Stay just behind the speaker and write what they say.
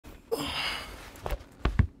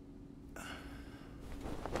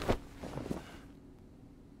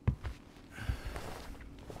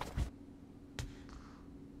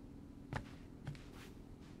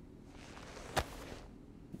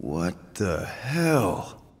the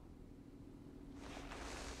hell?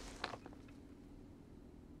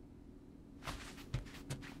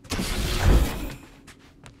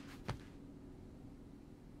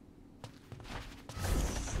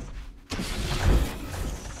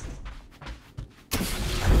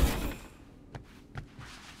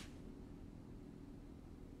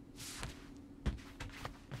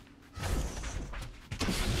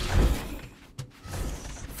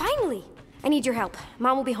 Finally! I need your help.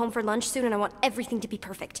 Mom will be home for lunch soon and I want everything to be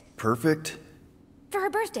perfect. Perfect? For her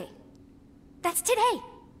birthday. That's today.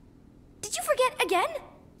 Did you forget again?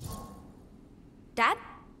 Dad?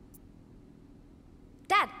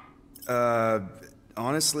 Dad?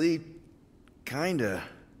 Honestly, kinda.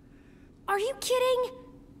 Are you kidding?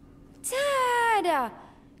 Dad!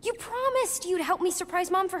 You promised you'd help me surprise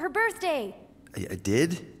Mom for her birthday. I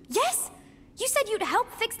did? Yes! You said you'd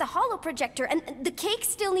help fix the holo projector, and the cake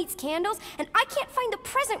still needs candles, and I can't find the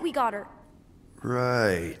present we got her.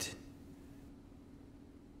 Right.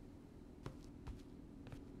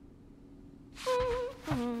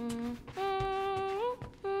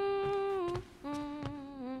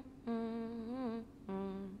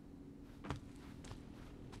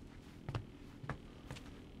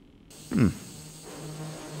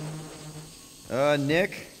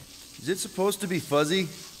 Nick? Is it supposed to be fuzzy?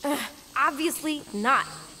 Obviously not.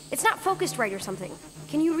 It's not focused right or something.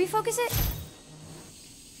 Can you refocus it?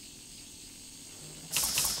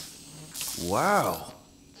 Wow.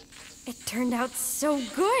 It turned out so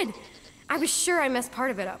good. I was sure I messed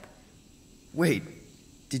part of it up. Wait,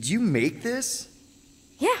 did you make this?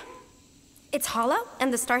 Yeah. It's hollow,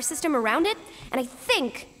 and the star system around it, and I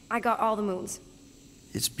think I got all the moons.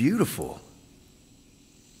 It's beautiful.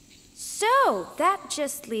 So, that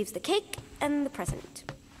just leaves the cake and the present.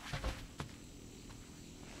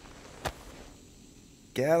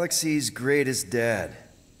 Galaxy's greatest dad.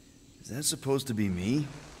 Is that supposed to be me?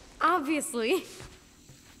 Obviously.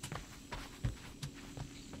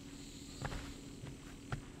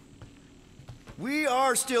 We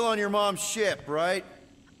are still on your mom's ship, right?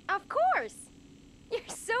 Of course! You're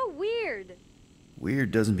so weird.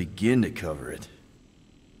 Weird doesn't begin to cover it.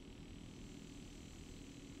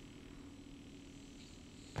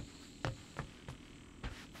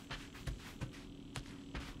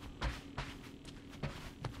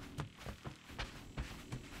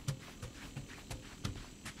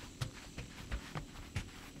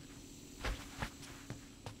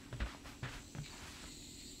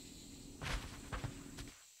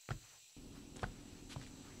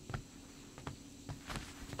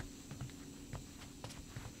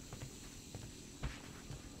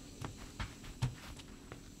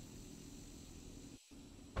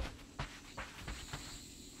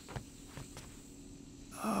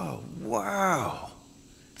 Oh, wow.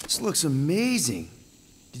 This looks amazing.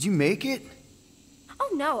 Did you make it?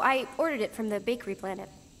 Oh no, I ordered it from the bakery planet.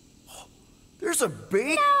 There's a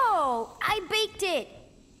bake? No! I baked it!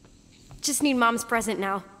 Just need Mom's present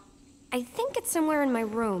now. I think it's somewhere in my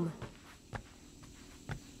room.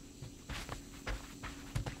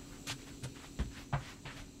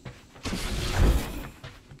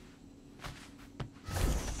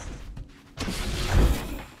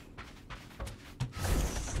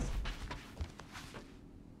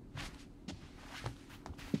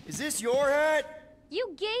 Is this your hat?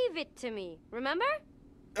 You gave it to me, remember?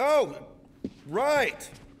 Oh, right.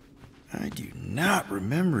 I do not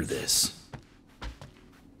remember this.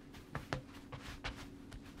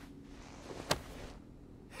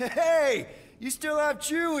 Hey, you still have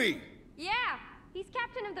Chewie. Yeah, he's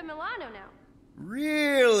captain of the Milano now.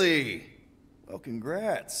 Really? Well,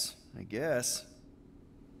 congrats, I guess.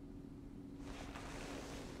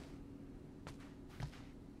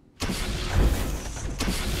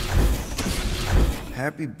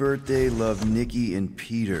 Happy birthday, love Nikki and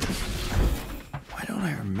Peter. Why don't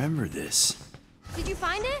I remember this? Did you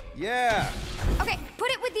find it? Yeah. Okay, put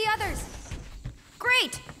it with the others.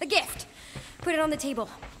 Great, the gift. Put it on the table.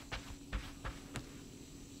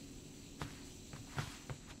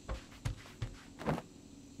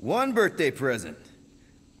 One birthday present.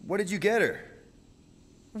 What did you get her?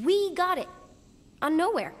 We got it. On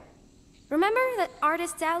Nowhere. Remember that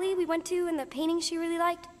artist's alley we went to and the painting she really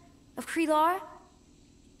liked? Of Ko-Rel?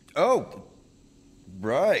 Oh,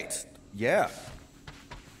 right. Yeah.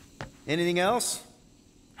 Anything else?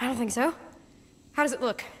 I don't think so. How does it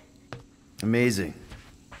look? Amazing.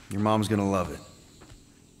 Your mom's gonna love it.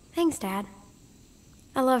 Thanks, Dad.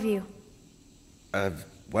 I love you.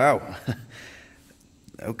 Wow.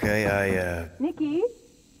 Okay, Nikki,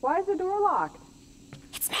 why is the door locked?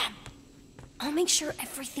 It's Mom. I'll make sure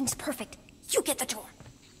everything's perfect. You get the door.